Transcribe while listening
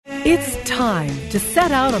It's time to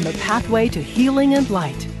set out on the pathway to healing and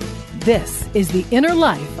light. This is The Inner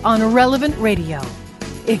Life on Relevant Radio.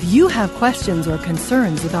 If you have questions or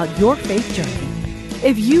concerns about your faith journey,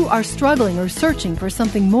 if you are struggling or searching for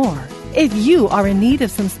something more, if you are in need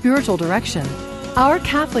of some spiritual direction, our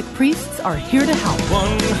Catholic priests are here to help.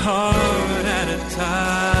 One heart at a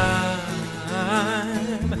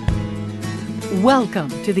time. Welcome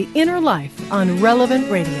to The Inner Life on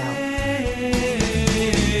Relevant Radio.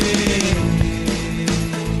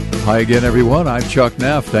 Hi again, everyone. I'm Chuck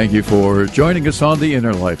Neff. Thank you for joining us on The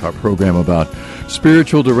Inner Life, our program about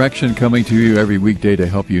spiritual direction, coming to you every weekday to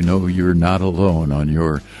help you know you're not alone on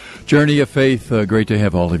your journey of faith. Great to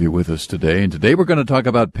have all of you with us today. And today we're going to talk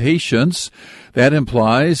about patience. That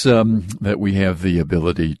implies that we have the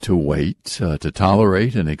ability to wait, to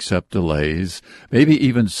tolerate and accept delays, maybe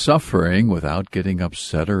even suffering without getting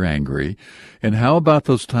upset or angry. And how about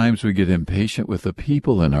those times we get impatient with the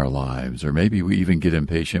people in our lives, or maybe we even get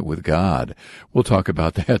impatient with God? We'll talk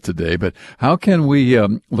about that today. But how can we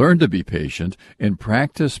learn to be patient and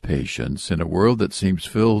practice patience in a world that seems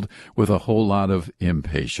filled with a whole lot of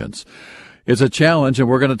impatience? It's a challenge, and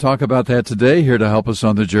we're going to talk about that today. Here to help us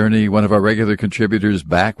on the journey, one of our regular contributors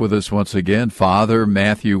back with us once again, Father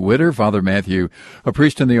Matthew Widder. Father Matthew, a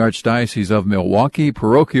priest in the Archdiocese of Milwaukee,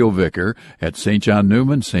 parochial vicar at St. John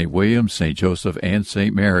Newman, St. William, St. Joseph, and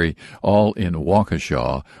St. Mary, all in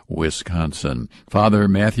Waukesha, Wisconsin. Father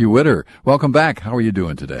Matthew Widder, welcome back. How are you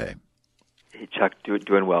doing today? Hey, Chuck,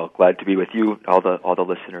 doing well. Glad to be with you, all the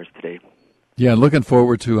listeners today. Yeah, looking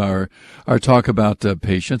forward to our talk about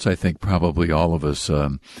patience. I think probably all of us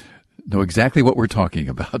know exactly what we're talking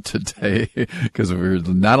about today because there's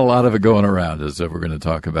not a lot of it going around as we're going to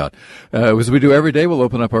talk about. As we do every day, we'll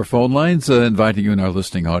open up our phone lines, inviting you and our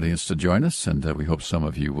listening audience to join us, and we hope some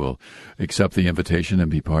of you will accept the invitation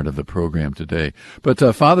and be part of the program today. But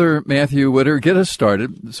Father Matthew Widder, get us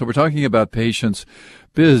started. So we're talking about patience.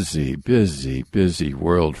 Busy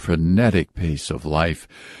world, frenetic pace of life.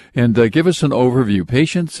 And give us an overview.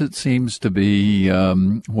 Patience, it seems to be, a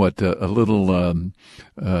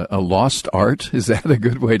lost art? Is that a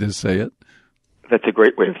good way to say it? That's a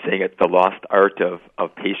great way of saying it, the lost art of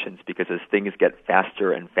patience, because as things get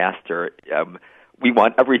faster and faster, we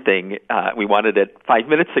want everything. We wanted it 5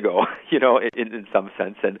 minutes ago, in some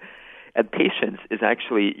sense. And patience is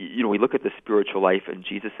actually, we look at the spiritual life and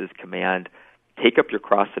Jesus' command, take up your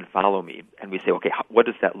cross and follow me. And we say, okay, what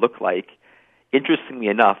does that look like? Interestingly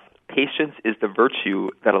enough, patience is the virtue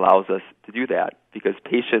that allows us to do that, because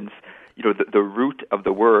patience, the root of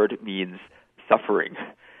the word means suffering.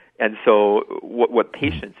 And so what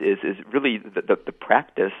patience is really the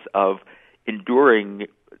practice of enduring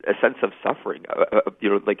a sense of suffering.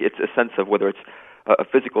 Like it's a sense of whether it's a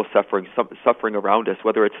physical suffering, suffering around us,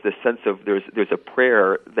 whether it's the sense of there's a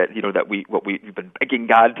prayer that we've been begging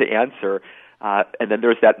God to answer, and then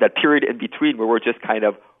there's that period in between where we're just kind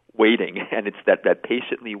of waiting, and it's that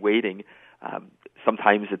patiently waiting.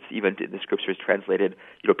 Sometimes it's even in the scriptures translated,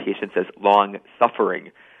 patience as long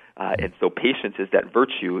suffering, and so patience is that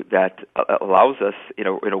virtue that allows us, in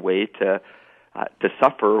a way, to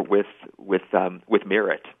suffer with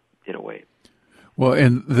merit, in a way. Well,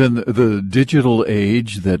 and then the digital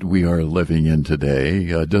age that we are living in today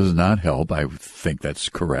does not help. I think that's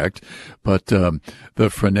correct. But the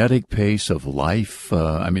frenetic pace of life,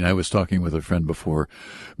 I was talking with a friend before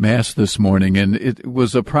Mass this morning, and it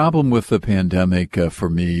was a problem with the pandemic for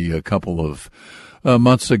me a couple of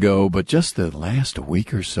months ago, but just the last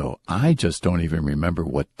week or so, I just don't even remember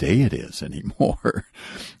what day it is anymore.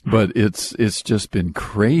 But it's just been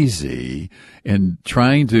crazy, and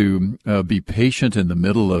trying to be patient in the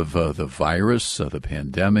middle of the virus, the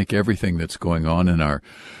pandemic, everything that's going on in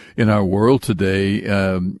our world today.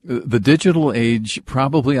 The digital age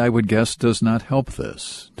probably, I would guess, does not help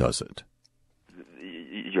this, does it?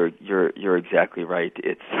 You're exactly right.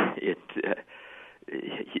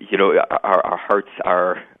 Our hearts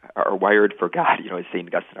are wired for God. As St.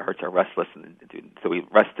 Augustine, our hearts are restless, and so we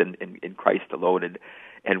rest in Christ alone.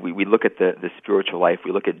 And we look at the spiritual life.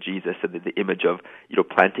 We look at Jesus and the image of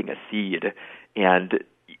planting a seed, and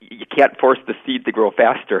you can't force the seed to grow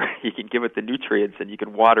faster. You can give it the nutrients and you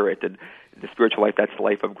can water it. And in the spiritual life, that's the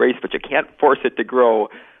life of grace. But you can't force it to grow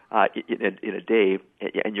in a day.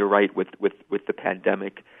 And you're right with the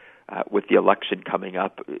pandemic. With the election coming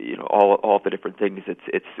up, all the different things.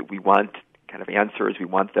 It's we want kind of answers. We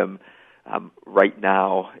want them right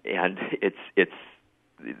now, and it's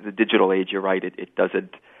the digital age. You're right. It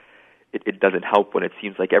doesn't help when it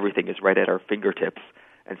seems like everything is right at our fingertips.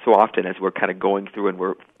 And so often, as we're kind of going through and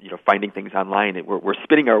we're finding things online, we're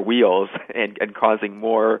spinning our wheels and causing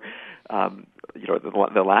more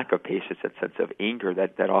the lack of patience, that sense of anger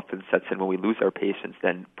that often sets in when we lose our patience,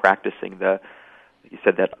 then practicing like you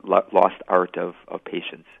said, that lost art of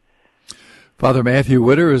patience. Father Matthew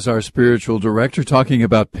Widder is our spiritual director, talking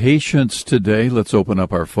about patience today. Let's open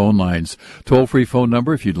up our phone lines. Toll-free phone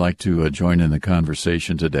number if you'd like to join in the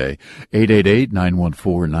conversation today,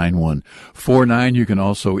 888-914-9149. You can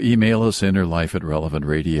also email us,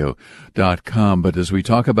 innerlife@relevantradio.com. But as we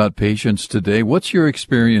talk about patience today, what's your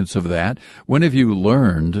experience of that? When have you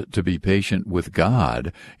learned to be patient with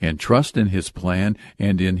God and trust in His plan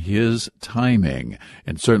and in His timing?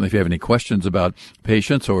 And certainly if you have any questions about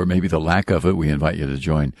patience or maybe the lack of it, we invite you to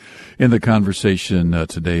join in the conversation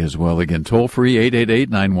today as well. Again, toll-free,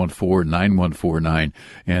 888-914-9149.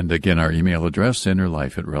 And again, our email address,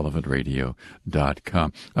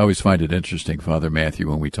 innerlife@relevantradio.com. I always find it interesting, Father Matthew,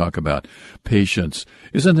 when we talk about patience.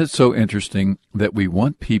 Isn't it so interesting that we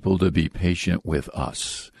want people to be patient with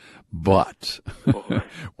us? But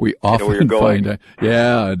we often find,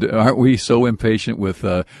 aren't we so impatient with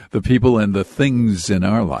the people and the things in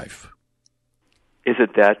our life? Is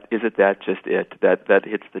it that just it? That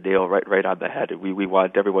hits the nail right on the head. We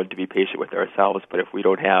want everyone to be patient with ourselves, but if we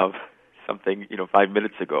don't have something, 5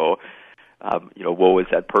 minutes ago, woe is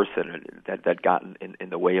that person that got in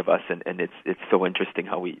the way of us. And it's so interesting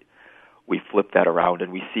how we flip that around,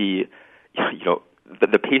 and we see,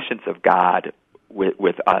 the patience of God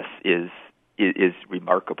with us is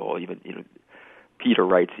remarkable. Even Peter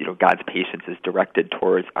writes, God's patience is directed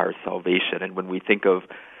towards our salvation. And when we think of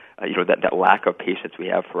that lack of patience we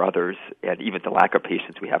have for others, and even the lack of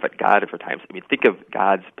patience we have at God for times. I mean, think of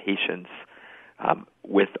God's patience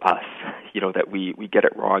with us. That we get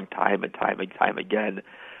it wrong time and time again,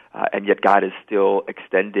 and yet God is still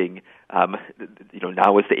extending. Now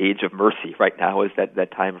is the age of mercy. Right now is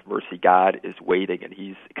that time of mercy. God is waiting, and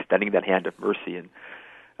He's extending that hand of mercy. And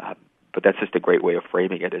but that's just a great way of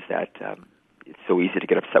framing it. Is that it's so easy to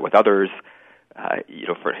get upset with others,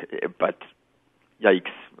 but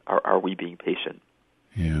yikes. Are we being patient?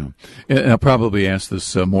 Yeah. And I'll probably ask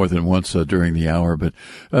this more than once during the hour, but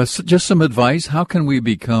just some advice. How can we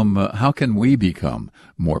become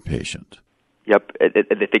more patient? Yep. And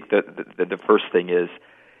I think the first thing is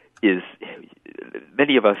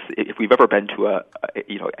many of us, if we've ever been to a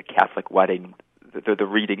Catholic wedding, the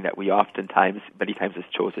reading that we many times is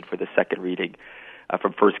chosen for the second reading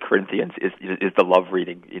from 1 Corinthians is the love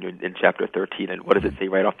reading, in chapter 13. And what does it say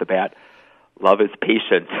right off the bat? Love is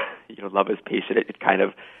patient. Love is patient. It kind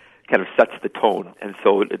of sets the tone. And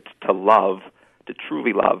so to love, to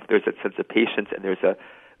truly love, there's a sense of patience, and there's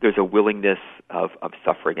a willingness of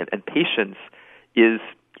suffering. And patience is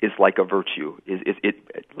like a virtue.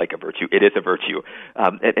 Like a virtue? It is a virtue.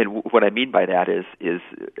 And what I mean by that is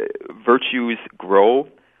virtues grow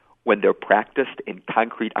when they're practiced in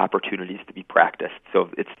concrete opportunities to be practiced.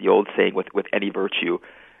 So it's the old saying with any virtue.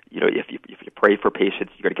 If you pray for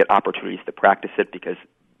patience, you're going to get opportunities to practice it, because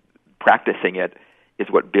practicing it is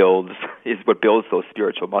what builds those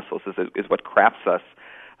spiritual muscles, is what crafts us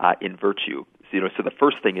in virtue. So the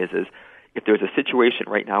first thing is if there's a situation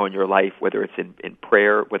right now in your life, whether it's in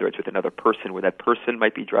prayer, whether it's with another person, where that person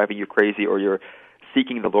might be driving you crazy, or you're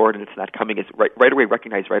seeking the Lord and it's not coming, is right away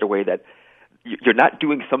recognize right away that you're not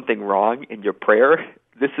doing something wrong in your prayer.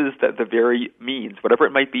 This is the very means, whatever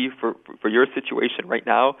it might be for your situation right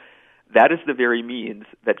now, that is the very means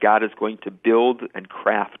that God is going to build and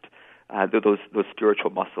craft those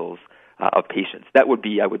spiritual muscles of patience. That would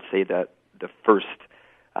be, I would say, the first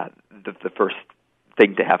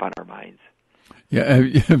thing to have on our minds. Yeah,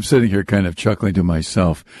 I'm sitting here kind of chuckling to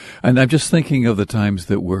myself, and I'm just thinking of the times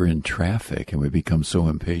that we're in traffic and we become so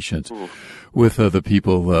impatient with the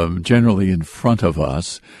people generally in front of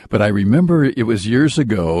us. But I remember it was years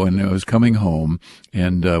ago, and I was coming home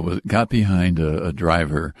and got behind a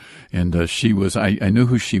driver, and she was, I knew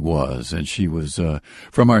who she was, and she was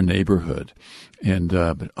from our neighborhood. And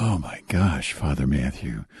but oh my gosh, Father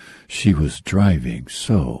Matthew, she was driving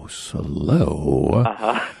so slow.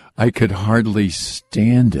 I could hardly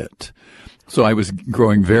stand it. So I was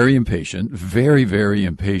growing very impatient, very, very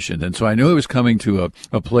impatient. And so I knew I was coming to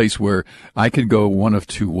a place where I could go one of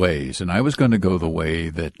two ways. And I was going to go the way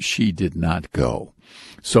that she did not go.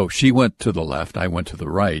 So she went to the left, I went to the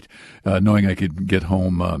right, knowing I could get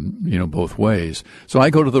home, both ways. So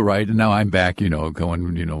I go to the right, and now I'm back,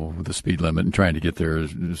 going, with the speed limit and trying to get there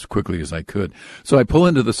as quickly as I could. So I pull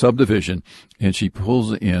into the subdivision, and she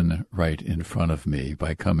pulls in right in front of me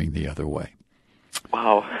by coming the other way.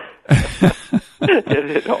 Wow.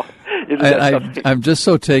 I'm just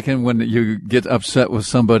so taken when you get upset with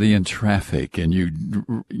somebody in traffic and you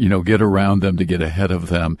get around them to get ahead of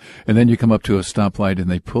them, and then you come up to a stoplight and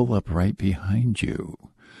they pull up right behind you.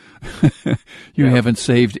 You haven't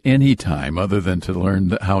saved any time other than to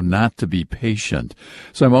learn how not to be patient.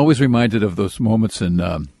 So I'm always reminded of those moments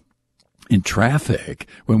in traffic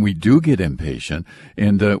when we do get impatient,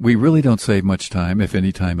 and we really don't save much time, if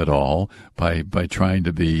any time at all, by trying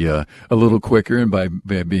to be a little quicker and by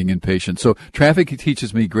being impatient. So traffic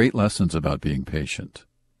teaches me great lessons about being patient.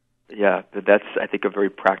 Yeah, that's, I think, a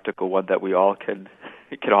very practical one that we all can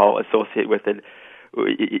all associate with it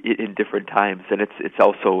in different times. And it's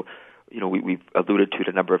also, we've alluded to it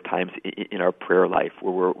a number of times in our prayer life,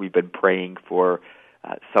 where we've been praying for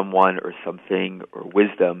someone or something or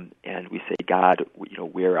wisdom, and we say, God,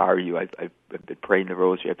 where are you? I've been praying the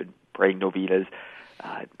rosary, I've been praying novenas,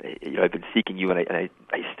 I've been seeking you, and I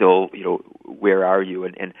still, where are you?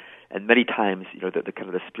 And many times, the kind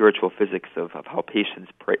of the spiritual physics of how patience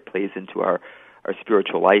plays into our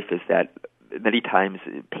spiritual life is that many times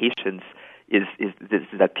patience is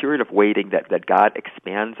that period of waiting that God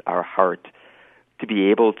expands our heart to be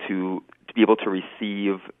able to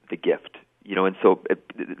receive the gift. And so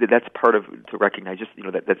that's part of, to recognize just,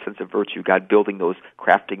 that sense of virtue, God building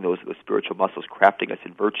crafting those spiritual muscles, crafting us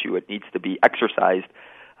in virtue. It needs to be exercised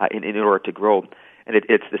in order to grow. And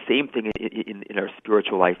it's the same thing in our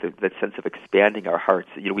spiritual life, that sense of expanding our hearts.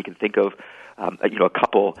 We can think of, a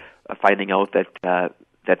couple finding out that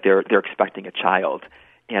they're expecting a child.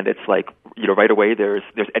 And it's like, right away there's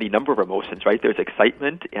any number of emotions, right? There's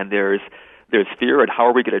excitement and there's fear, and how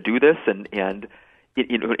are we going to do this? And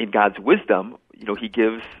in God's wisdom, He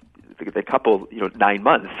gives the couple, 9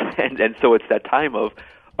 months, and so it's that time of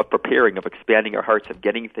preparing, of expanding our hearts, of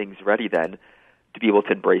getting things ready then to be able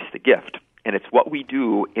to embrace the gift. And it's what we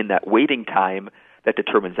do in that waiting time that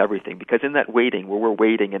determines everything. Because in that waiting, where we're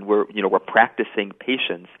waiting and we're practicing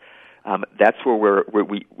patience, that's where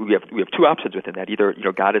we have two options within that. Either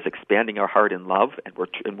God is expanding our heart in love, and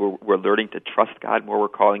we're learning to trust God more. We're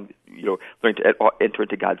learning to enter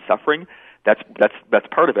into God's suffering. That's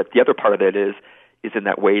part of it. The other part of it is in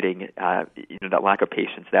that waiting, that lack of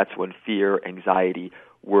patience. That's when fear, anxiety,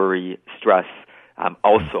 worry, stress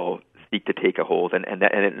also seek to take a hold. And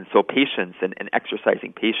so patience and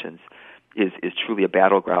exercising patience is truly a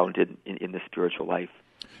battleground in the spiritual life.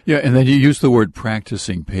 Yeah, and then you use the word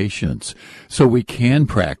practicing patience. So we can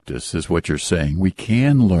practice, is what you're saying. We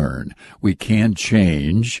can learn. We can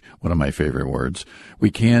change, one of my favorite words. We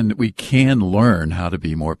can learn how to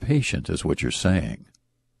be more patient, is what you're saying.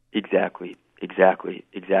 Exactly.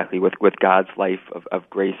 With God's life of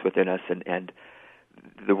grace within us, and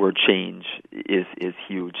the word change is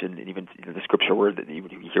huge. And even the scripture word that you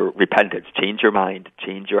hear, repentance, change your mind,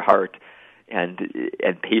 change your heart. And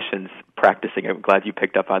patience, practicing. I'm glad you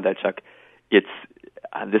picked up on that, Chuck. It's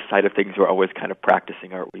on this side of things, we're always kind of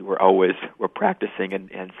practicing, aren't we? We're practicing,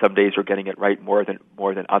 and some days we're getting it right more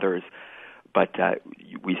than others. But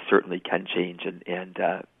we certainly can change, and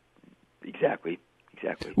exactly.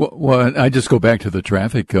 Well, I just go back to the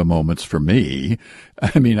traffic moments for me.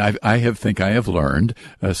 I mean, I think I have learned.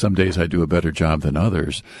 Some days I do a better job than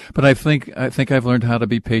others, but I think I've learned how to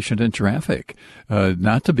be patient in traffic,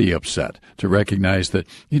 not to be upset, to recognize that,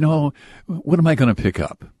 what am I going to pick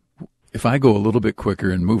up? If I go a little bit quicker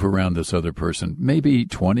and move around this other person, maybe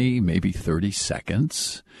 20, maybe 30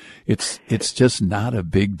 seconds, it's just not a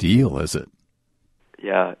big deal, is it?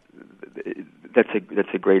 Yeah, that's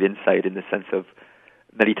a great insight in the sense of,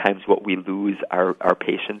 many times what we lose our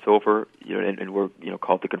patience over, and we're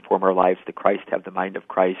called to conform our lives to Christ, have the mind of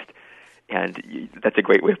Christ, and that's a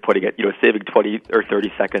great way of putting it. Saving 20 or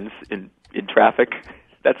 30 seconds in traffic,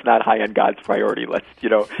 that's not high on God's priority list.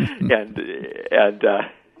 And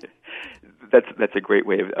that's a great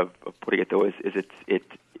way of putting it. Though, is it's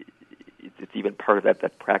even part of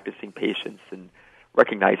that practicing patience and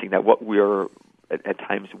recognizing that what we're at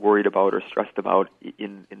times worried about or stressed about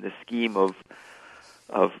in the scheme of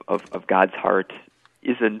God's heart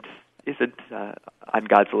isn't on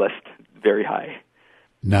God's list very high.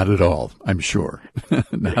 Not at all, I'm sure.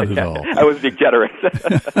 Not at all. I was being generous.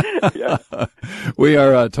 Yeah. We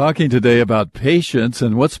are talking today about patience,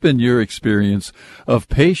 and what's been your experience of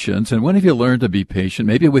patience, and when have you learned to be patient,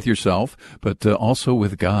 maybe with yourself, but also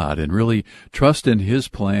with God, and really trust in His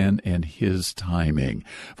plan and His timing.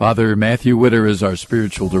 Father Matthew Widder is our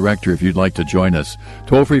spiritual director. If you'd like to join us,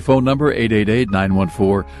 toll-free phone number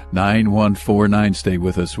 888-914-9149. Stay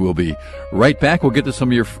with us. We'll be right back. We'll get to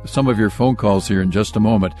some of your phone calls here in just a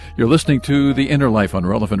moment. You're listening to The Inner Life on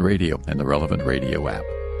Relevant Radio and the Relevant Radio app.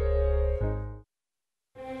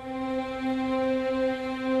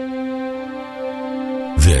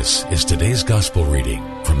 This is today's gospel reading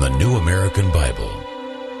from the New American Bible.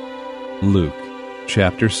 Luke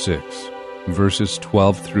chapter 6, verses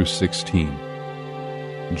 12 through 16.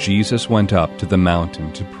 Jesus went up to the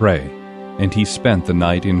mountain to pray, and he spent the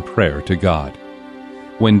night in prayer to God.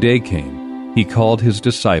 When day came, he called his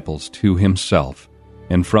disciples to himself,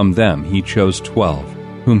 and from them he chose 12,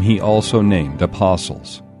 whom he also named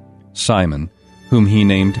apostles: Simon, whom he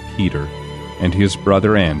named Peter, and his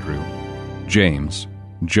brother Andrew, James,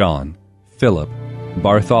 John, Philip,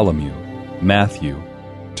 Bartholomew, Matthew,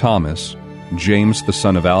 Thomas, James the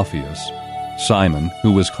son of Alphaeus, Simon,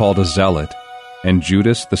 who was called a zealot, and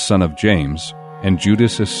Judas the son of James, and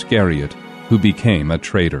Judas Iscariot, who became a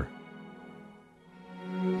traitor.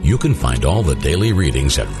 You can find all the daily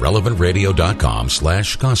readings at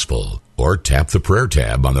relevantradio.com/gospel or tap the prayer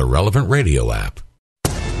tab on the Relevant Radio app.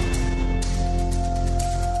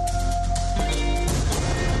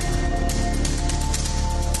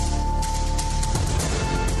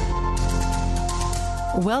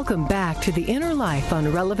 Welcome back to The Inner Life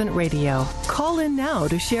on Relevant Radio. Call in now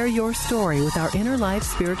to share your story with our Inner Life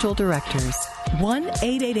Spiritual Directors.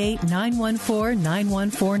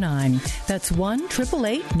 1-888-914-9149. That's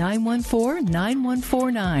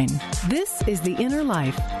 1-888-914-9149. This is The Inner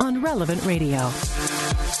Life on Relevant Radio.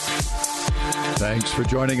 Thanks for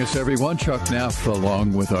joining us, everyone. Chuck Neff,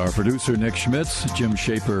 along with our producer, Nick Schmitz, Jim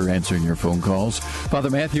Shaper, answering your phone calls. Father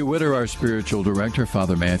Matthew Widder, our spiritual director.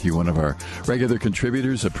 Father Matthew, one of our regular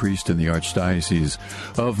contributors, a priest in the Archdiocese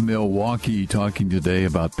of Milwaukee, talking today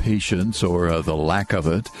about patience, or the lack of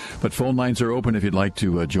it. But phone lines are open if you'd like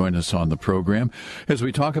to join us on the program. As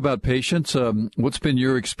we talk about patience, what's been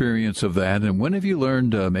your experience of that? And when have you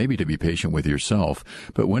learned maybe to be patient with yourself,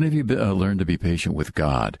 but when have you learned to be patient with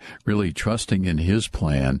God? Really trusting in His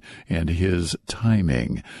plan and His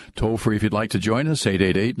timing. Toll free if you'd like to join us,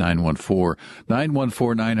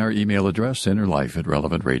 888-914-9149, our email address,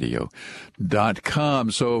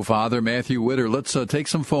 innerlife@relevantradio.com. So, Father Matthew Widder, let's take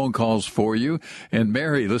some phone calls for you. And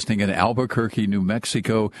Mary, listening in Albuquerque, New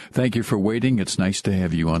Mexico, thank you for waiting. It's nice to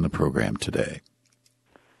have you on the program today.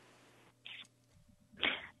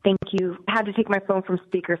 Thank you. I had to take my phone from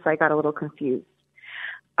speaker, so I got a little confused.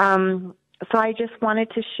 So I just wanted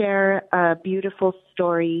to share a beautiful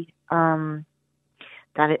story that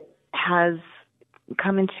it has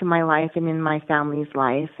come into my life and in my family's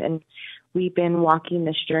life. And we've been walking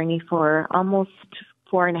this journey for almost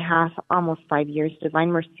 4.5, almost 5 years.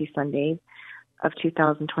 Divine Mercy Sunday of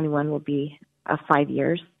 2021 will be 5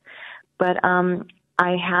 years. But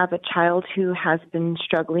I have a child who has been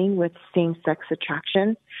struggling with same-sex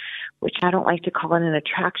attraction, which I don't like to call it an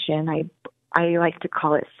attraction. I like to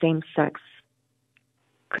call it same-sex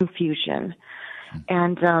confusion.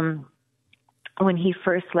 And when he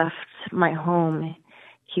first left my home,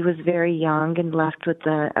 he was very young and left with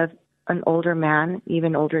an older man,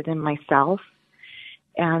 even older than myself.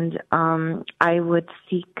 And I would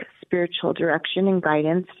seek spiritual direction and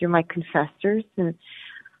guidance through my confessors. And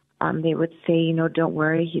they would say, don't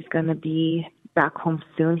worry, he's going to be back home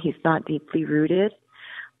soon. He's not deeply rooted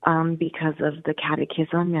because of the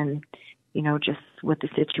catechism and just what the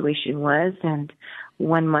situation was. And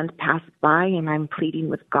 1 month passed by, and I'm pleading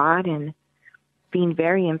with God and being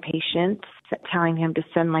very impatient, telling him to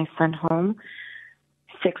send my son home.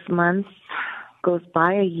 6 months goes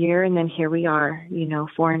by, a year, and then here we are,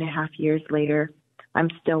 4.5 years later. I'm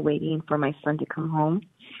still waiting for my son to come home.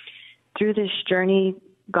 Through this journey,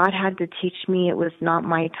 God had to teach me it was not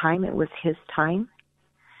my time, it was his time,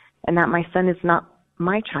 and that my son is not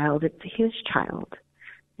my child, it's his child.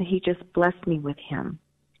 He just blessed me with him.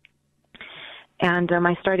 And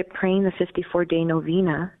I started praying the 54-day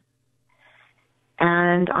novena.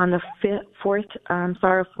 And on the fourth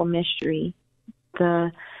sorrowful mystery,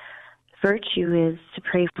 the virtue is to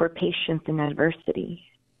pray for patience in adversity.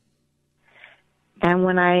 And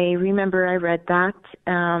when I remember I read that,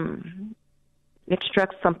 it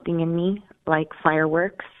struck something in me like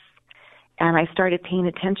fireworks. And I started paying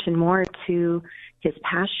attention more to his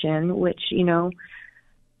passion, which,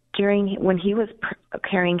 when he was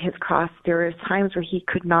carrying his cross, there were times where he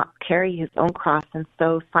could not carry his own cross, and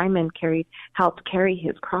so Simon helped carry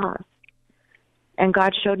his cross. And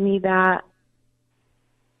God showed me that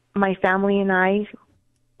my family and I,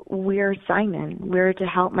 we're Simon. We're to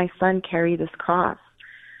help my son carry this cross.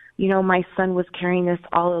 My son was carrying this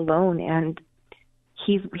all alone, and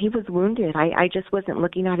he was wounded. I just wasn't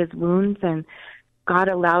looking at his wounds, and God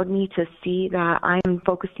allowed me to see that I'm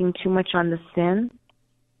focusing too much on the sin.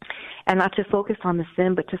 And not to focus on the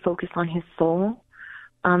sin, but to focus on his soul.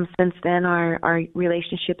 Since then, our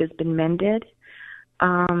relationship has been mended.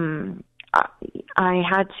 I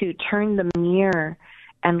had to turn the mirror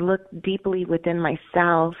and look deeply within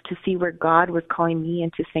myself to see where God was calling me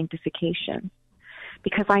into sanctification.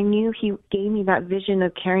 Because I knew he gave me that vision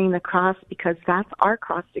of carrying the cross, because that's our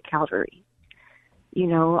cross to Calvary. You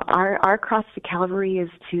know, our cross to Calvary is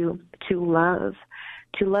to love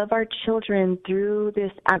our children through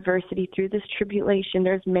this adversity, through this tribulation.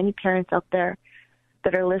 There's many parents out there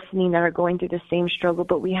that are listening that are going through the same struggle,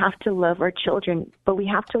 but we have to love our children, but we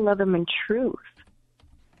have to love them in truth.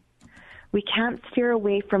 We can't steer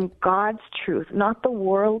away from God's truth, not the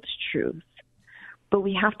world's truth, but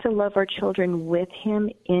we have to love our children with him,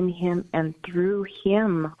 in him, and through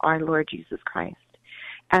him, our Lord Jesus Christ.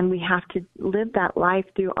 And we have to live that life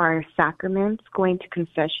through our sacraments, going to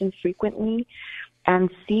confession frequently, and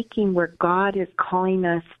seeking where God is calling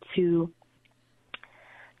us to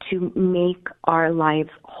make our lives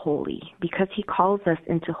holy, because he calls us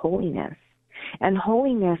into holiness. And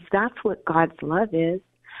holiness, that's what God's love is.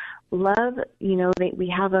 Love, you know, we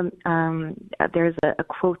have there's a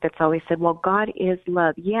quote that's always said, well, God is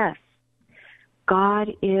love. Yes, God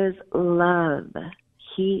is love.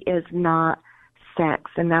 He is not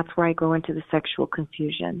sex. And that's where I go into the sexual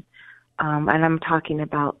confusion. And I'm talking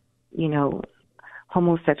about, you know,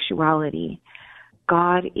 homosexuality.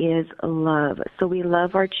 God is love. So we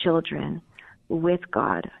love our children with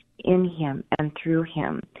God, in him, and through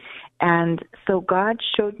him. And so God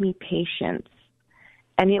showed me patience.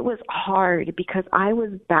 And it was hard because I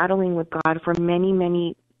was battling with God for many,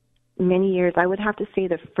 many, many years. I would have to say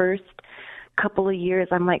the first couple of years,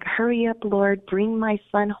 I'm like, hurry up, Lord, bring my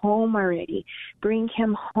son home already. Bring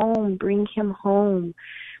him home, bring him home.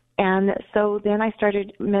 And so then I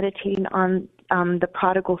started meditating on the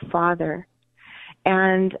prodigal father.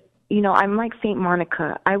 And, you know, I'm like St.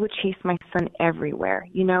 Monica. I would chase my son everywhere.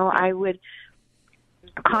 You know, I would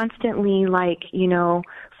constantly, like, you know,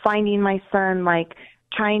 finding my son, like,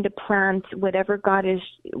 trying to plant whatever God is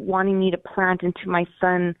wanting me to plant into my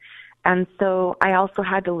son. And so I also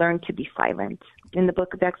had to learn to be silent. In the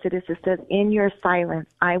book of Exodus, it says, in your silence,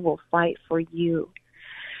 I will fight for you.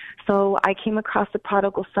 So I came across the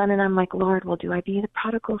prodigal son, and I'm like, Lord, well, do I be the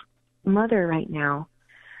prodigal mother right now?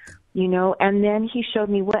 You know, and then he showed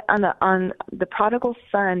me what on the prodigal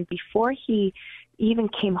son, before he even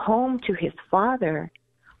came home to his father,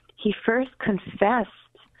 he first confessed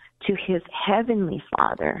to his heavenly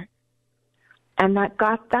Father. And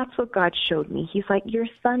that's what God showed me. He's like, your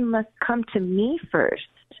son must come to me first,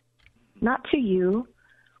 not to you,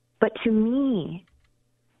 but to me.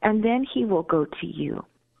 And then he will go to you.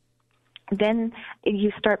 Then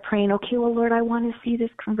you start praying, okay, well, Lord, I want to see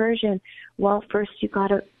this conversion. Well, first you got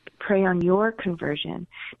to pray on your conversion.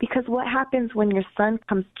 Because what happens when your son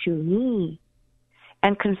comes to me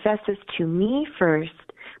and confesses to me first,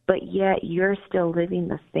 but yet you're still living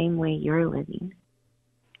the same way you're living?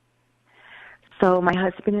 So my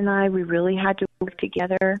husband and I, we really had to work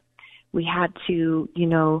together. We had to, you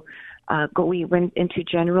know, we went into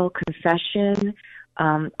general confession.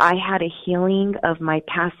 I had a healing of my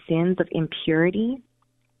past sins of impurity.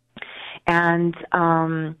 And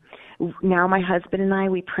now my husband and I,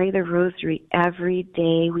 we pray the rosary every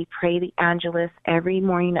day. We pray the Angelus every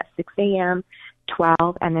morning at 6 a.m.,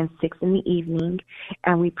 12, and then 6 in the evening.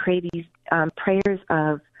 And we pray these prayers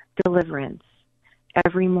of deliverance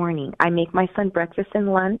every morning. I make my son breakfast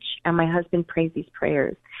and lunch, and my husband prays these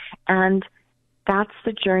prayers. And that's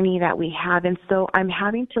the journey that we have. And so I'm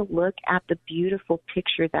having to look at the beautiful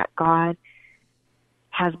picture that God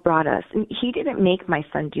has brought us. And he didn't make my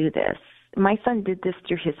son do this. My son did this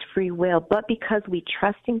through his free will, but because we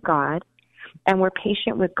trust in God and we're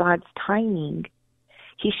patient with God's timing,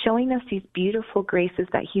 he's showing us these beautiful graces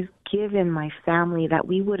that he's given my family that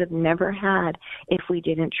we would have never had if we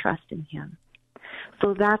didn't trust in him.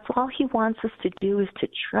 So that's all he wants us to do, is to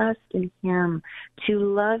trust in him, to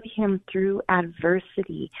love him through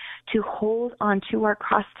adversity, to hold on to our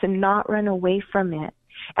cross, to not run away from it,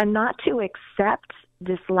 and not to accept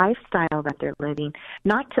this lifestyle that they're living,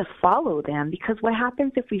 not to follow them. Because what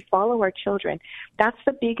happens if we follow our children? That's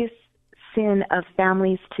the biggest sin of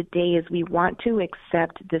families today, is we want to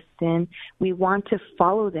accept the sin. We want to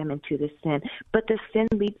follow them into the sin. But the sin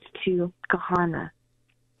leads to Gehenna.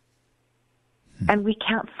 And we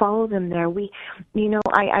can't follow them there.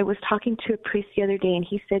 I was talking to a priest the other day, and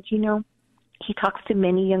he said, you know, he talks to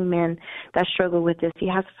many young men that struggle with this. He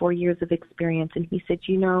has 4 years of experience, and he said,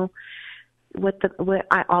 you know, what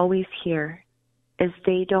I always hear is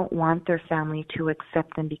they don't want their family to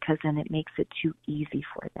accept them because then it makes it too easy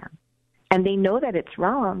for them. And they know that it's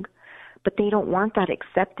wrong, but they don't want that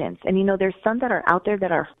acceptance. And, you know, there's some that are out there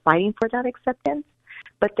that are fighting for that acceptance,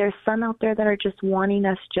 but there's some out there that are just wanting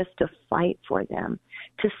us just to fight for them,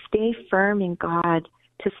 to stay firm in God,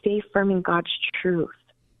 to stay firm in God's truth.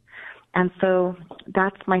 And so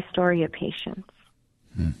that's my story of patience.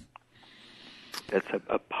 That's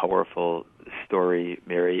a powerful story,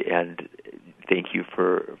 Mary, and thank you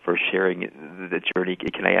for sharing the journey.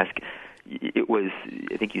 Can I ask, it was,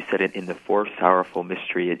 I think you said it in the fourth sorrowful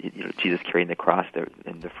mystery, Jesus carrying the cross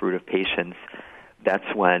and the fruit of patience.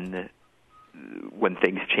 That's when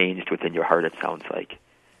things changed within your heart, it sounds like.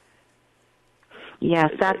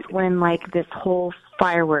 Yes, that's when, like, this whole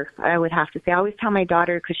fireworks, I would have to say. I always tell my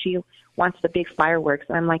daughter, because she wants the big fireworks,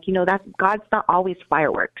 and I'm like, that's God's not always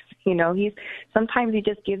fireworks. Sometimes he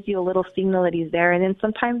just gives you a little signal that he's there, and then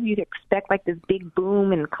sometimes you'd expect, like, this big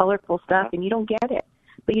boom and colorful stuff, and you don't get it.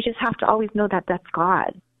 But you just have to always know that that's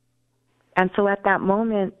God. And so at that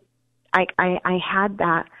moment, I had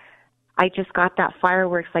that. I just got that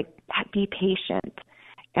fireworks, like, be patient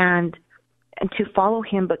and to follow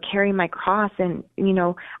him, but carry my cross. And,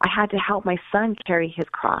 I had to help my son carry his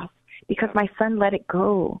cross because my son let it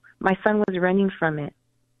go. My son was running from it.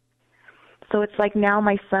 So it's like now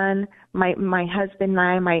my son, my husband and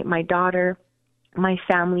I, my daughter, my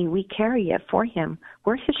family, we carry it for him.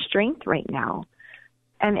 We're his strength right now.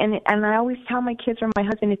 And I always tell my kids or my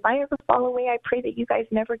husband, if I ever fall away, I pray that you guys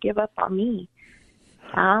never give up on me.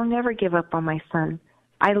 I'll never give up on my son.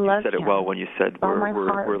 I love him. You said it well when you said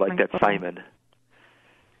we're like that Simon.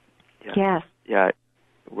 Yeah. Yes. Yeah,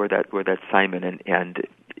 we're that Simon, and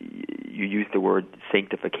you used the word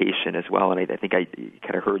sanctification as well, and I think I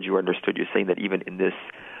kind of heard you, understood you saying that even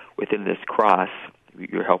within this cross,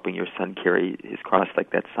 you're helping your son carry his cross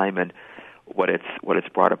like that Simon. What it's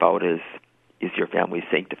brought about is your family's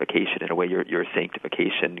sanctification. In a way, your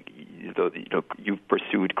sanctification. You've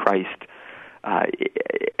pursued Christ.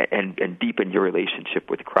 And deepen your relationship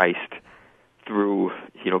with Christ through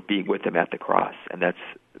being with him at the cross, and that's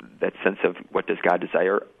that sense of what does God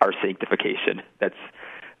desire? Our sanctification. That's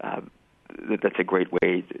a great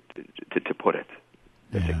way to put it.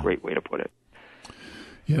 That's a great way to put it.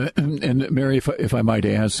 Yeah, and Mary, if I might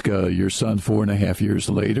ask, your son 4.5 years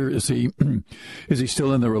later, is he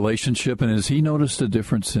still in the relationship, and has he noticed a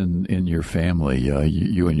difference in your family,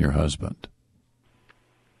 you and your husband?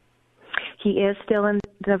 He is still in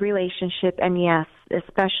the relationship, and yes,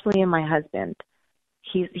 especially in my husband.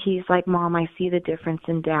 He's like, Mom, I see the difference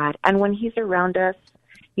in Dad. And when he's around us,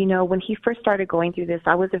 when he first started going through this,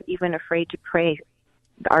 I was even afraid to pray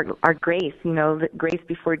our grace, the grace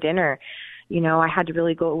before dinner. I had to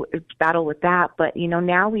really go battle with that. But,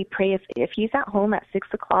 now we pray if he's at home at 6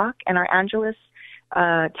 o'clock and our Angelus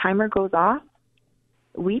timer goes off,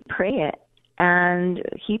 we pray it. And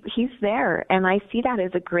he's there, and I see that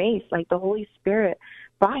as a grace, like the Holy Spirit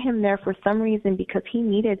brought him there for some reason because he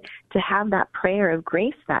needed to have that prayer of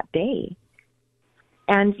grace that day.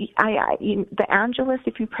 And the Angelus,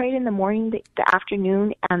 if you prayed in the morning, the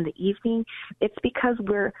afternoon, and the evening, it's because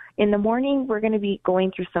in the morning we're going to be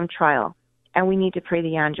going through some trial, and we need to pray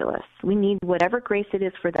the Angelus. We need whatever grace it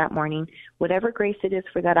is for that morning, whatever grace it is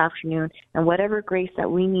for that afternoon, and whatever grace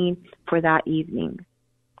that we need for that evening.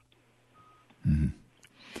 Mm-hmm.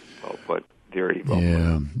 Well put. Very well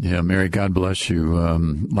put. Yeah, Mary, God bless you.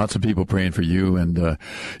 Lots of people praying for you and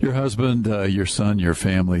your husband, your son, your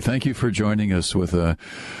family. Thank you for joining us with a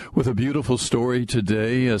beautiful story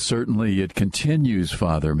today. Certainly, it continues,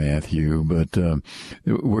 Father Matthew. But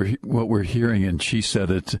what we're hearing, and she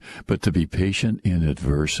said it, but to be patient in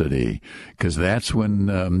adversity, because that's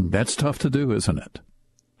when that's tough to do, isn't it?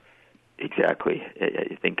 Exactly.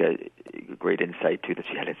 I think a great insight too that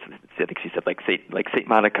she had. I think she said, like Saint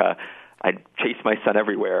Monica, I'd chase my son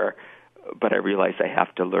everywhere, but I realized I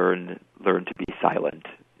have to learn to be silent.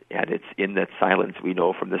 And it's in that silence, we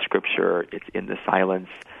know from the Scripture, it's in the silence,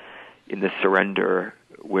 in the surrender,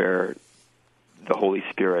 where the Holy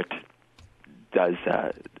Spirit does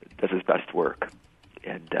his best work.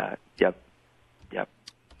 And yep.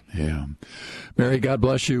 Yeah. Mary, God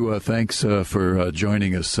bless you. Thanks for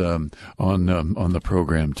joining us on the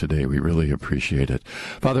program today. We really appreciate it.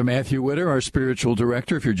 Father Matthew Widder, our spiritual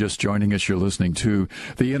director. If you're just joining us, you're listening to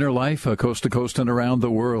The Inner Life, coast to coast and around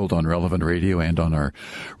the world on Relevant Radio and on our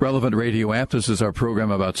Relevant Radio app. This is our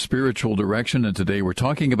program about spiritual direction, and today we're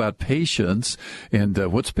talking about patience and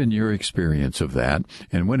what's been your experience of that,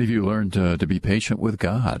 and when have you learned to be patient with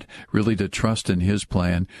God, really to trust in His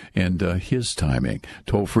plan and His timing.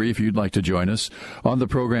 Toll free if you'd like to join us on the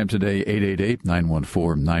program today,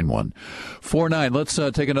 888-914-9149. Let's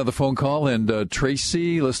take another phone call. And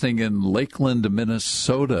Tracy, listening in Lakeland,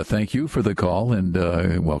 Minnesota, thank you for the call, and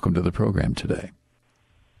welcome to the program today.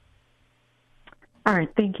 All right,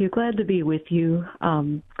 thank you. Glad to be with you.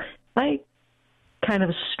 I kind kind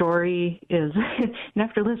of story is, and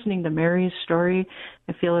after listening to Mary's story,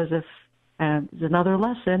 I feel as if it's another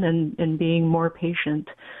lesson in being more patient,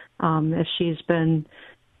 as she's been,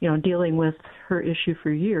 dealing with her issue for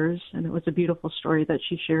years, and it was a beautiful story that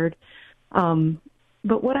she shared.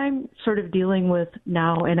 But what I'm sort of dealing with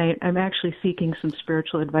now, and I'm actually seeking some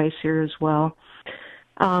spiritual advice here as well,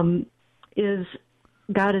 is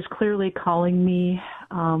God is clearly calling me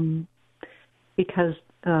because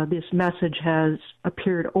this message has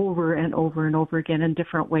appeared over and over and over again in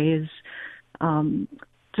different ways,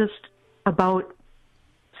 just about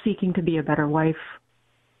seeking to be a better wife,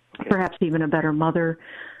 perhaps even a better mother.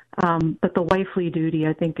 But the wifely duty,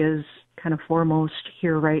 I think, is kind of foremost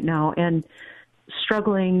here right now. And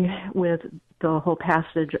struggling with the whole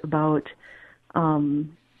passage about,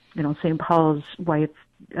 St. Paul's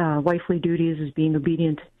wifely duties is being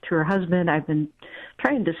obedient to her husband. I've been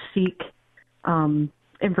trying to seek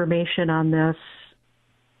information on this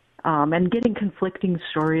and getting conflicting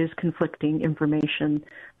stories, conflicting information.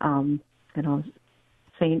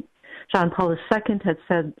 St. John Paul II had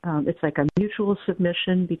said it's like a mutual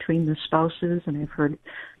submission between the spouses, and I've heard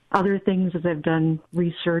other things as I've done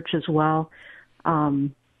research as well.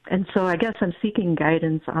 And so I guess I'm seeking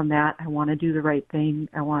guidance on that. I want to do the right thing.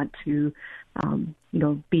 I want to,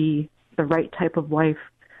 be the right type of wife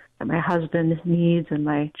that my husband needs and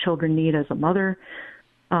my children need as a mother.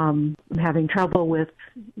 I'm having trouble with,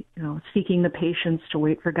 seeking the patience to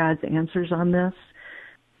wait for God's answers on this.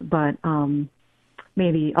 But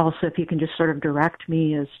maybe also if you can just sort of direct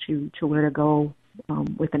me as to where to go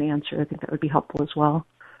with an answer, I think that would be helpful as well.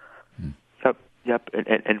 Yep.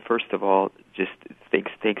 And first of all, just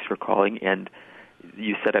thanks for calling. And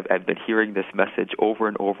you said I've been hearing this message over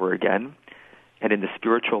and over again. And in the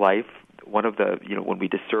spiritual life, one of the, when we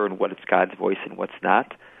discern what is God's voice and what's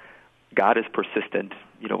not, God is persistent.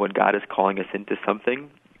 When God is calling us into something,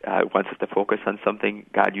 wants us to focus on something,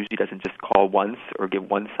 God usually doesn't just call once or give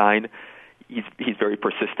one sign. He's very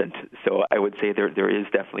persistent. So I would say there is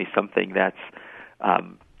definitely something that's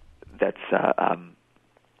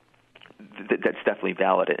definitely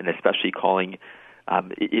valid, and especially calling.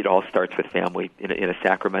 It all starts with family in a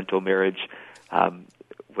sacramental marriage.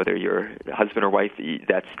 Whether you're husband or wife,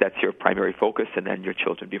 that's your primary focus, and then your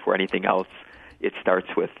children before anything else. It starts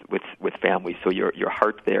with family. So your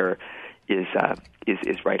heart there is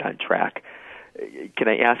right on track. Can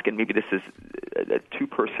I ask? And maybe this is too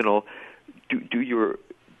personal. Do you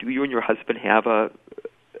and your husband have a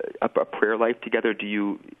prayer life together?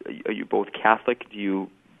 Are you both Catholic? Do you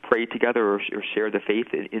pray together or share the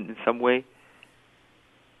faith in some way?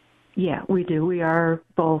 Yeah, we do. We are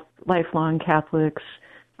both lifelong Catholics.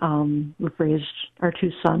 We've raised our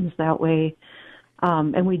two sons that way.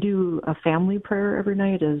 And we do a family prayer every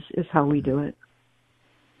night is how we do it.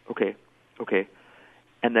 Okay.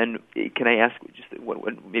 And then can I ask, just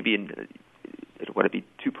maybe I don't want to be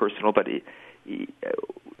too personal, but is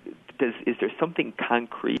there something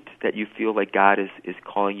concrete that you feel like God is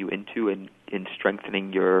calling you into in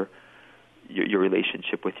strengthening your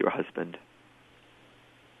relationship with your husband?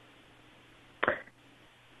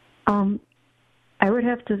 I would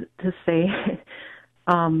have to say,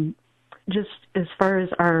 just as far as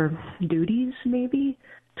our duties, maybe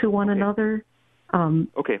to one another.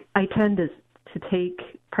 I tend to take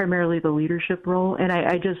primarily the leadership role, and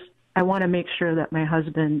I want to make sure that my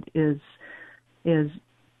husband is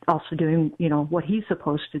also doing what he's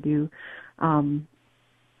supposed to do, and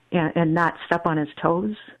not step on his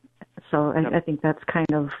toes. So I think that's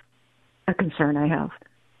kind of a concern I have.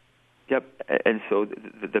 Yep, and so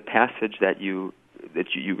the passage that you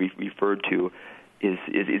referred to is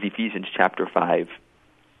Ephesians chapter 5,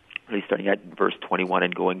 really starting at verse 21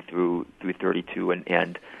 and going through 32,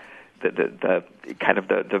 and the kind of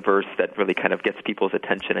the verse that really kind of gets people's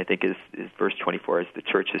attention, I think, is verse 24, as the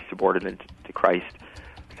church is subordinate to Christ.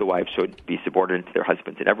 So wives should be subordinate to their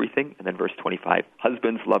husbands in everything. And then verse 25,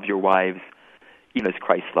 husbands, love your wives, even as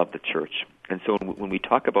Christ loved the church. And so when we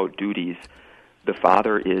talk about duties, the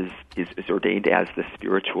father is ordained as the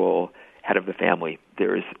spiritual head of the family.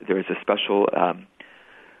 There is a special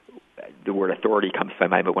the word authority comes to my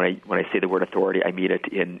mind, but when I say the word authority, I mean it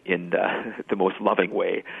in the most loving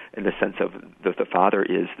way, in the sense of the father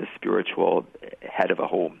is the spiritual head of a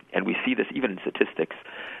home. And we see this even in statistics,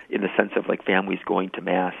 in the sense of like families going to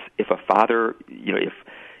Mass. If a father,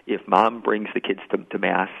 if mom brings the kids to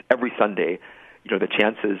Mass every Sunday, the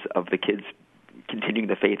chances of the kids continuing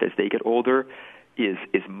the faith as they get older is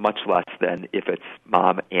much less than if it's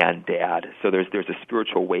mom and dad. So there's a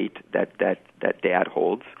spiritual weight that dad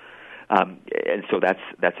holds. And so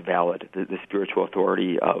that's valid. The spiritual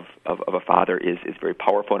authority of a father is very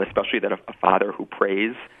powerful, and especially that a father who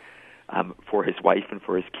prays for his wife and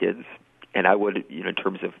for his kids. And I would, in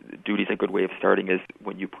terms of duties, a good way of starting is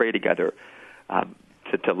when you pray together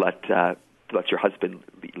to let your husband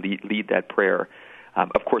lead that prayer.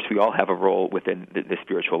 Of course, we all have a role within the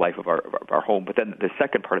spiritual life of our home. But then the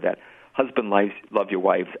second part of that, husband love your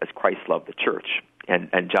wives as Christ loved the church.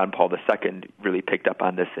 And John Paul II really picked up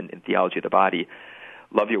on this in Theology of the Body.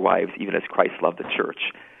 Love your wives even as Christ loved the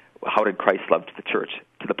church. How did Christ love the church?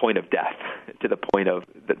 To the point of death. To the point of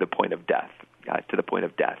the point of death. To the point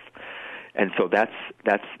of death. And so that's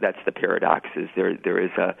the paradox. Is there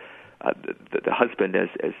is the husband as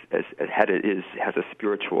head has a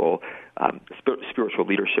spiritual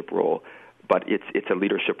leadership role, but it's a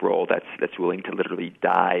leadership role that's willing to literally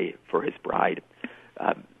die for his bride.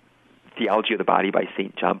 Theology of the Body by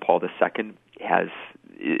St. John Paul II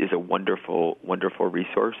is a wonderful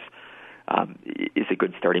resource. Is a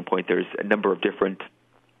good starting point. There's a number of different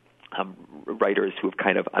writers who have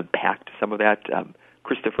kind of unpacked some of that.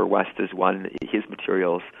 Christopher West is one. His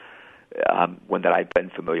materials, one that I've been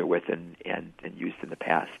familiar with and used in the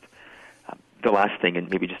past. The last thing, and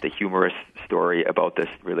maybe just a humorous story about this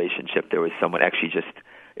relationship, there was someone actually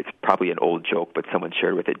it's probably an old joke, but someone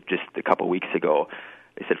shared with it just a couple weeks ago.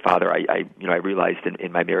 They said, "Father, I realized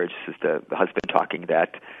in my marriage," this is the husband talking,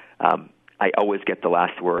 that I always get the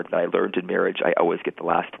last word. That I learned in marriage, I always get the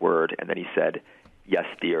last word. And then he said, "Yes,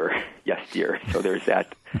 dear. Yes, dear." So there's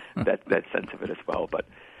that sense of it as well. But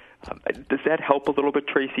does that help a little bit,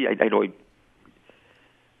 Tracy? I know.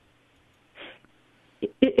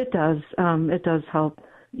 It does. It does help,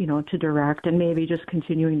 to direct, and maybe just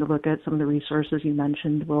continuing to look at some of the resources you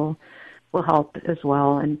mentioned will help as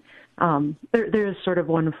well. And there is sort of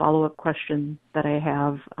one follow-up question that I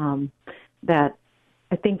have that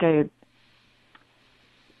I think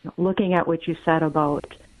looking at what you said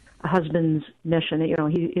about a husband's mission,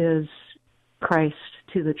 he is Christ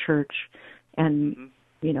to the church and,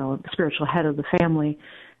 the spiritual head of the family.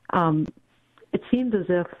 It seems as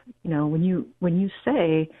if, when you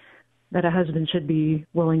say that a husband should be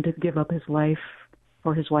willing to give up his life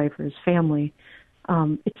for his wife or his family,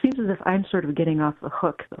 it seems as if I'm sort of getting off the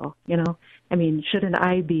hook, though, I mean, shouldn't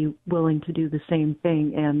I be willing to do the same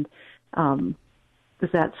thing? And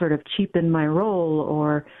does that sort of cheapen my role,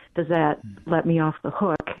 or does that let me off the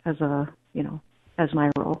hook as as my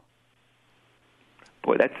role?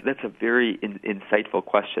 Boy, that's a very insightful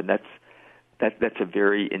question. That's a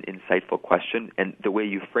very insightful question, and the way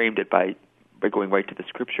you framed it by going right to the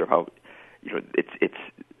scripture, how it's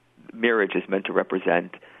marriage is meant to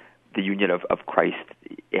represent the union of Christ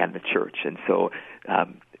and the church, and so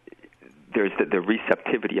there's the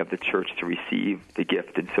receptivity of the church to receive the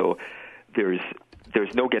gift, and so there's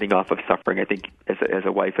no getting off of suffering. I think as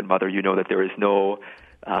a wife and mother, that there is no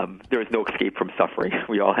escape from suffering.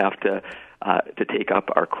 We all have to take up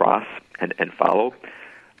our cross and follow.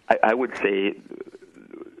 I would say,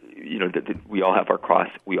 that we all have our cross.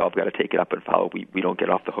 We all got to take it up and follow. We don't get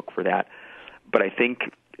off the hook for that. But I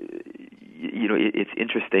think, it's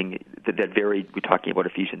interesting that we're talking about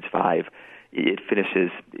Ephesians 5. It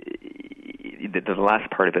finishes, the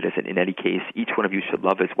last part of it is, in any case, each one of you should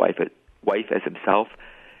love his wife as himself,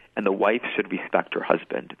 and the wife should respect her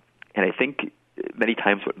husband. And I think many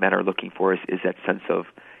times what men are looking for is that sense of,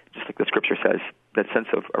 just like the scripture says, that sense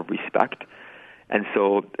of respect. And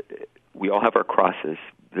so we all have our crosses.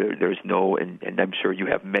 There's no, and I'm sure you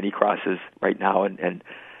have many crosses right now, and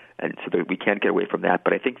so that we can't get away from that.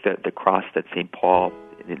 But I think that the cross that St. Paul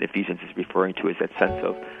in Ephesians is referring to is that sense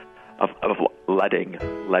of letting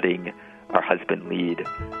our husband lead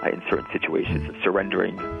in certain situations, of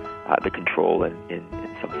surrendering the control in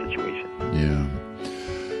some situations. Yeah.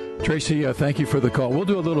 Tracy, thank you for the call. We'll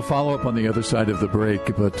do a little follow-up on the other side of the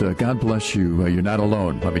break, but God bless you. You're not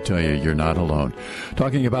alone. Let me tell you, you're not alone.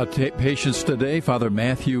 Talking about patience today, Father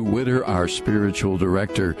Matthew Widder, our spiritual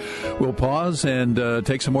director. We'll pause and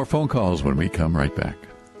take some more phone calls when we come right back.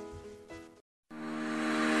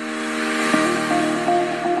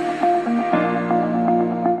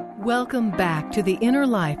 Welcome back to The Inner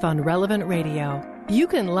Life on Relevant Radio. You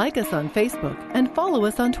can like us on Facebook and follow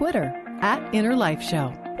us on Twitter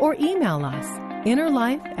 @InnerLifeShow, or email us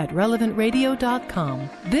innerlife@relevantradio.com.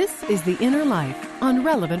 This is The Inner Life on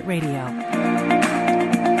Relevant Radio.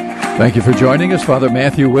 Thank you for joining us. Father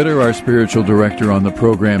Matthew Widder, our spiritual director on the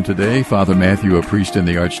program today. Father Matthew, a priest in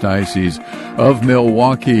the Archdiocese of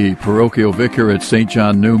Milwaukee, parochial vicar at St.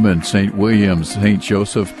 John Newman, St. William's, St.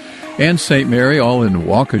 Joseph, and St. Mary, all in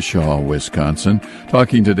Waukesha, Wisconsin,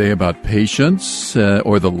 talking today about patience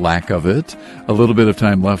or the lack of it. A little bit of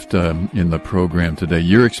time left in the program today.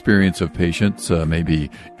 Your experience of patience, maybe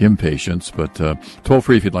impatience, but toll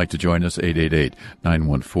free if you'd like to join us,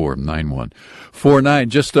 888-914-9149.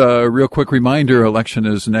 Just a real quick reminder, election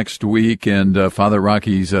is next week, and Father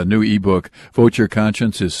Rocky's new ebook, Vote Your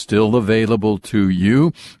Conscience, is still available to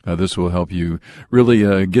you. This will help you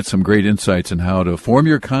really get some great insights on how to form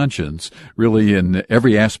your conscience really in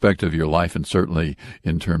every aspect of your life, and certainly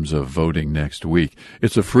in terms of voting next week.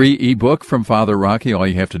 It's a free ebook from Father Rocky. All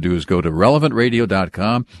you have to do is go to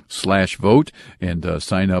relevantradio.com/vote and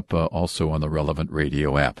sign up also on the Relevant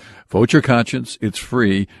Radio app. Vote Your Conscience. It's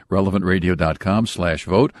free.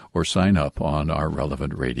 relevantradio.com/vote, or sign up on our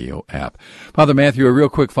Relevant Radio app. Father Matthew, a real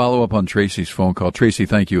quick follow-up on Tracy's phone call. Tracy,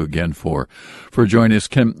 thank you again for joining us.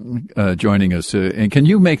 Joining us. And can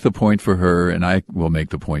you make the point for her, and I will make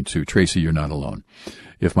the point too. Tracy, you're not alone.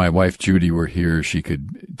 If my wife Judy were here, she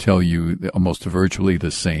could tell you almost virtually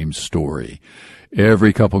the same story.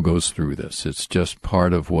 Every couple goes through this. It's just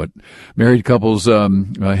part of what married couples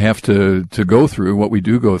have to go through, what we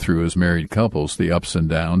do go through as married couples, the ups and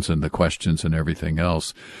downs and the questions and everything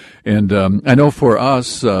else. And I know for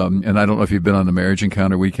us, and I don't know if you've been on the Marriage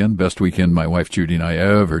Encounter weekend, best weekend my wife Judy and I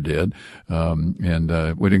ever did,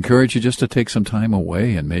 and would encourage you just to take some time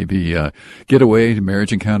away and maybe get away to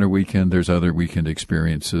Marriage Encounter weekend. There's other weekend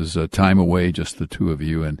experiences, time away, just the two of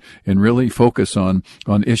you, and really focus on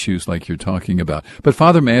issues like you're talking about. But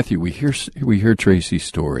Father Matthew, we hear Tracy's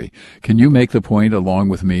story. Can you make the point along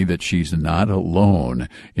with me that she's not alone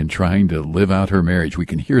in trying to live out her marriage? We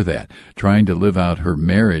can hear that, trying to live out her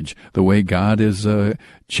marriage the way God is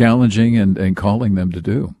challenging and calling them to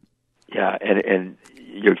do. Yeah, and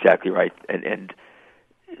you're exactly right. And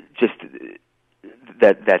just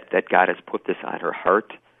that God has put this on her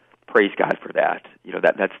heart. Praise God for that. You know,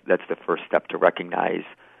 that's the first step, to recognize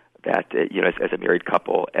that, as a married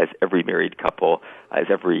couple, as every married couple,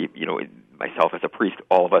 as every, myself as a priest,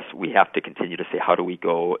 all of us, we have to continue to say, how do we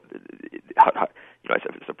go, as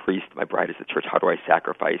a priest, my bride is the church, how do I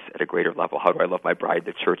sacrifice at a greater level? How do I love my bride,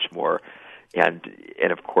 the church, more? And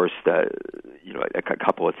of course, a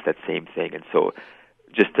couple, it's that same thing. And so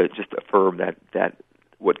just to affirm that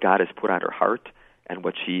what God has put on her heart and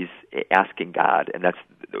what she's asking God, and that's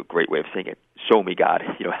a great way of saying it, show me, God,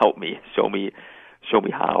 help me, show me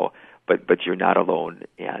how, but you're not alone.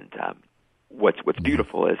 And what's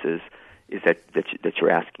beautiful is that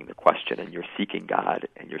you're asking the question, and you're seeking God,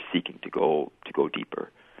 and you're seeking to go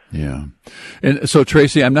deeper. Yeah. And so,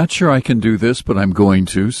 Tracy, I'm not sure I can do this, but I'm going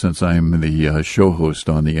to, since I'm the show host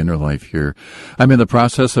on The Inner Life here. I'm in the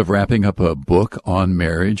process of wrapping up a book on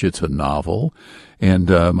marriage. It's a novel.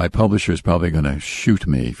 And my publisher is probably going to shoot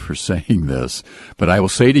me for saying this. But I will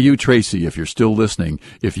say to you, Tracy, if you're still listening,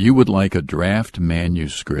 if you would like a draft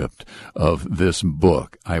manuscript of this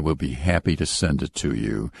book, I will be happy to send it to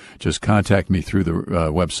you. Just contact me through the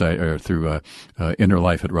website, or through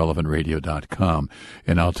innerlife@relevantradio.com,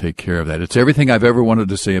 and I'll take care of that. It's everything I've ever wanted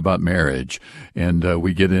to say about marriage. And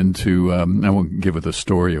we get into, I won't give the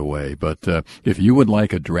story away, but if you would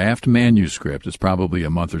like a draft manuscript, it's probably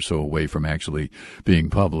a month or so away from actually being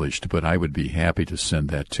published, but I would be happy to send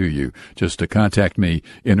that to you. Just to contact me,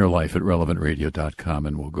 innerlife@relevantradio.com,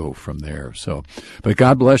 and we'll go from there. So, but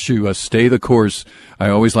God bless you. Stay the course. I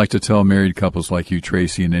always like to tell married couples like you,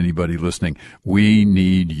 Tracy, and anybody listening, we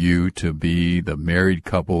need you to be the married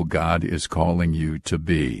couple God is calling you to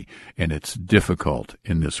be. And it's difficult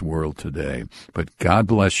in this world today. But God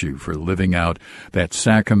bless you for living out that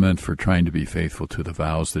sacrament, for trying to be faithful to the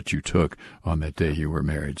vows that you took on that day you were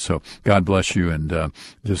married. So God bless you. And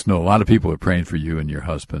just know a lot of people are praying for you and your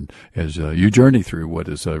husband as you journey through what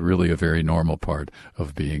is really a very normal part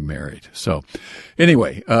of being married. So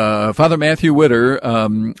anyway, Father Matthew Widder,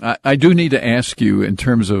 I do need to ask you, in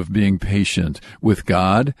terms of being patient with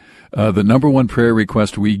God, the number one prayer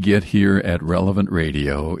request we get here at Relevant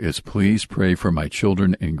Radio is, please pray for my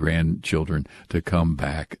children and grandchildren to come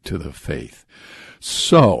back to the faith.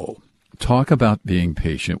 So talk about being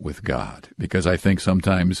patient with God, because I think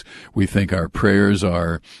sometimes we think our prayers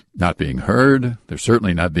are not being heard. They're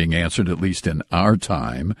certainly not being answered, at least in our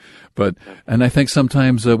time. And I think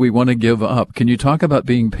sometimes we want to give up. Can you talk about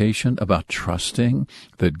being patient, about trusting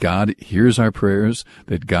that God hears our prayers,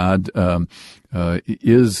 that God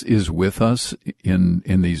is with us in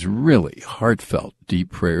these really heartfelt,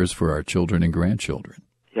 deep prayers for our children and grandchildren?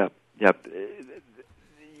 Yep.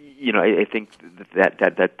 I think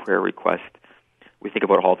that prayer request, we think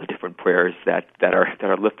about all the different prayers that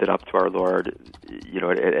are lifted up to our Lord,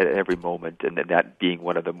 at every moment, and that being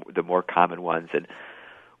one of the more common ones. And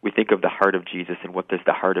we think of the heart of Jesus, and what does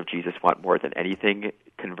the heart of Jesus want more than anything?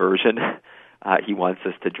 Conversion. He wants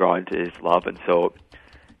us to draw into his love, and so,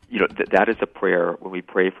 that is a prayer when we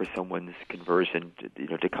pray for someone's conversion,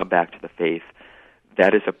 to come back to the faith.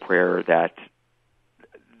 That is a prayer that's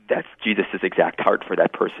Jesus' exact heart for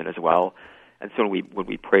that person as well. And so when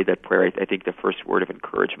we pray that prayer, I think the first word of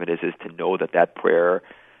encouragement is to know that prayer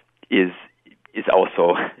is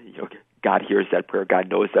also, God hears that prayer, God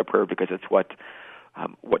knows that prayer, because it's what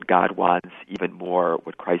God wants even more,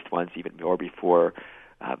 what Christ wants even more before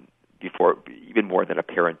even more than a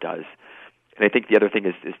parent does. And I think the other thing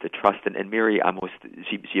is to trust. And Mary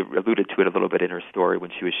she alluded to it a little bit in her story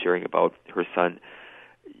when she was sharing about her son.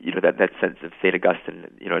 That sense of St. Augustine,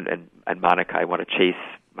 and Monica, I want to chase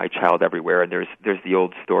my child everywhere. And there's the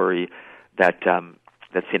old story that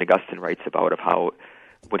St. Augustine writes about, of how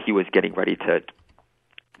when he was getting ready to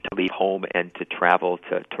leave home and to travel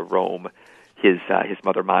to Rome, his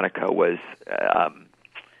mother Monica was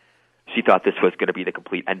she thought this was going to be the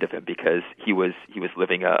complete end of him, because he was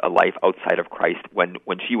living a life outside of Christ when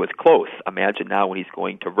she was close. Imagine now when he's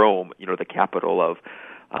going to Rome, the capital of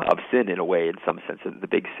sin in a way, in some sense, of the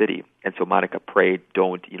big city. And so Monica prayed,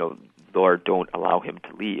 Lord, don't allow him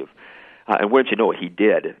to leave. And wouldn't you know it, he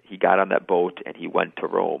did. He got on that boat and he went to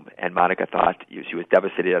Rome. And Monica thought she was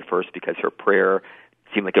devastated at first because her prayer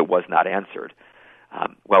seemed like it was not answered.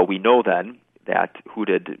 Well, we know then that who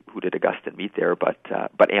did Augustine meet there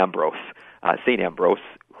but Ambrose, Saint Ambrose,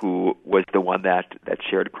 who was the one that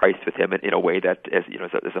shared Christ with him in a way that, as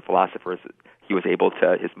a philosopher, he was able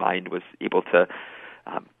to, his mind was able to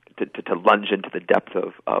lunge into the depth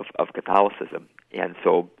of Catholicism. And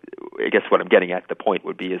so I guess what I'm getting at, the point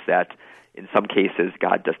would be, is that in some cases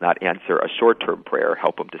God does not answer a short-term prayer,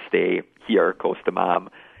 help him to stay here close to mom,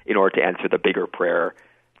 in order to answer the bigger prayer,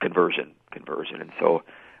 conversion. And so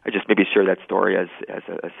I just maybe share that story as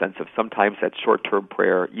a sense of sometimes that short-term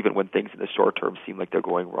prayer, even when things in the short term seem like they're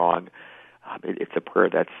going wrong, it's a prayer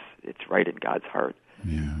it's right in God's heart.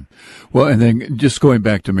 Yeah. Well, and then just going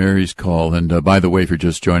back to Mary's call, and by the way, if you're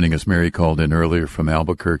just joining us, Mary called in earlier from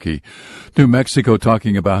Albuquerque, New Mexico,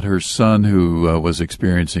 talking about her son who was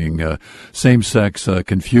experiencing same-sex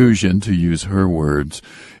confusion, to use her words.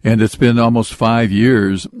 And it's been almost 5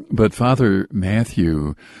 years, but Father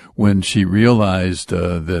Matthew, when she realized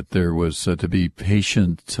that there was to be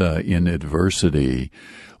patient in adversity,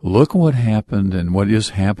 look what happened and what is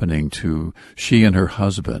happening to she and her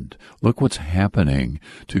husband. Look what's happening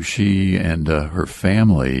to she and her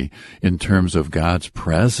family in terms of God's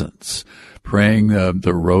presence. Praying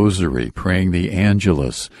the rosary, praying the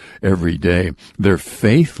Angelus every day. Their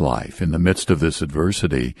faith life in the midst of this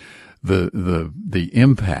adversity, the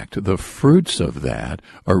impact, the fruits of that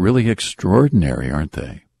are really extraordinary, aren't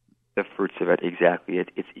they? The fruits of it, exactly.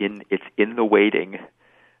 It's in the waiting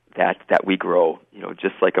that we grow,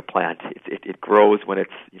 just like a plant. It grows when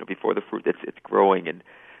it's, before the fruit, it's growing, and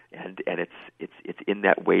it's in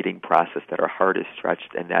that waiting process that our heart is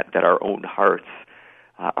stretched, and that our own hearts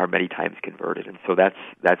are many times converted. And so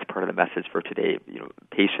that's part of the message for today.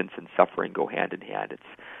 Patience and suffering go hand in hand.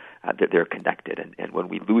 It's they're connected, and when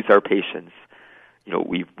we lose our patience,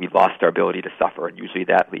 we lost our ability to suffer, and usually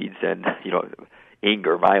that leads in,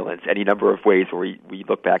 anger, violence, any number of ways where we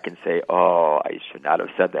look back and say, "Oh, I should not have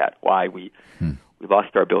said that." Why? We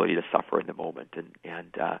lost our ability to suffer in the moment,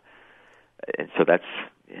 and so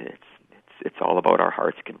it's all about our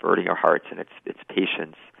hearts, converting our hearts, and it's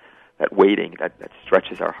patience, that waiting that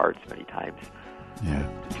stretches our hearts many times,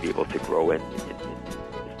 to be able to grow in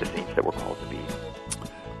the saints that we're called to be.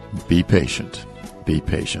 Be patient. Be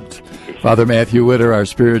patient. Father Matthew Widder, our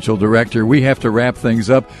spiritual director. We have to wrap things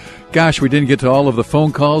up. Gosh, we didn't get to all of the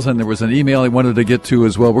phone calls, and there was an email I wanted to get to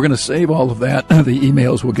as well. We're going to save all of that. The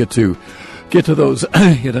emails we'll get to those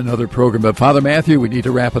in another program. But Father Matthew, we need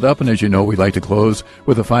to wrap it up, and as you know, we'd like to close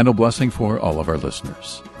with a final blessing for all of our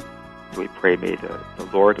listeners. We pray, may the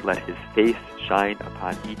Lord let his face shine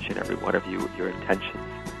upon each and every one of you, your intentions,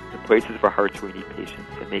 the places of our hearts where we need patience,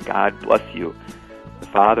 and may God bless you, the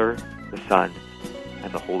Father, the Son,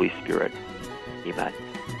 and the Holy Spirit. Amen.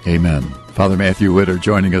 Amen. Father Matthew Widder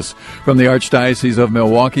joining us from the Archdiocese of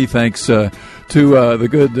Milwaukee. Thanks to the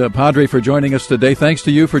good Padre for joining us today. Thanks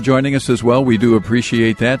to you for joining us as well. We do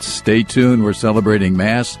appreciate that. Stay tuned. We're celebrating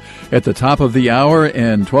Mass at the top of the hour,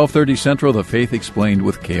 and 12:30 Central, The Faith Explained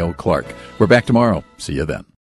with Cale Clark. We're back tomorrow. See you then.